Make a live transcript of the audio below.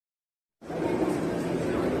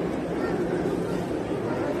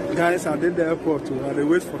Guys, I did the airport too. I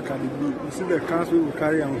wait for Cardi B. You see the cars we will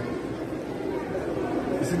carry on.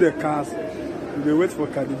 You see the cars. We wait for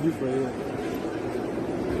Cardi B for here.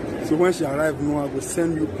 So when she arrives, no, I will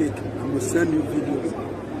send you pic. I will send you videos.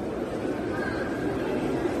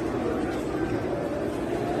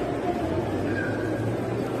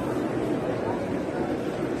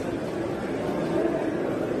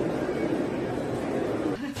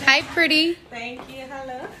 Hi, pretty. Thank you.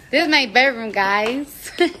 Hello. This is my bedroom,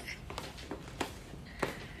 guys.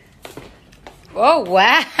 Oh,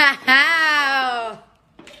 wow.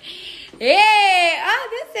 Yeah.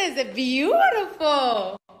 Oh, this is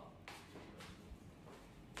beautiful.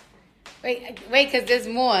 Wait, because there's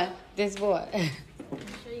more. There's more.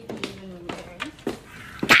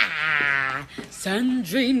 Ah,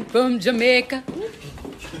 Sandrine from Jamaica.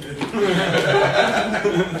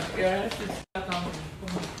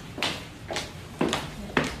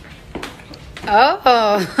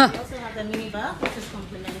 Oh. We also have the mini bar, which is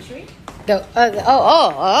complimentary.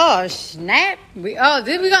 Snap! We're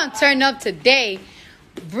gonna turn up today.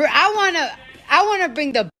 I wanna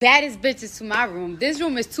bring the baddest bitches to my room. This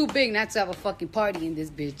room is too big not to have a fucking party in this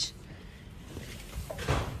bitch.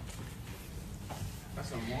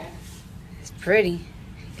 It's pretty.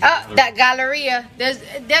 Oh, that Galleria.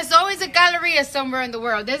 There's always a Galleria somewhere in the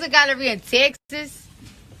world. There's a Galleria in Texas.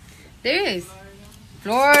 There is.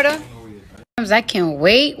 Florida. I can't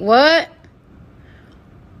wait. What?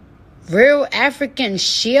 Real African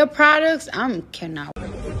shea products? I cannot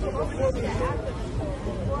wait.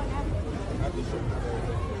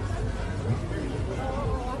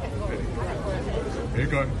 Here you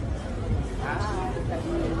go.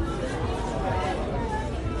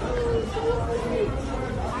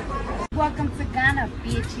 Welcome to Ghana,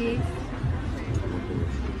 bitches.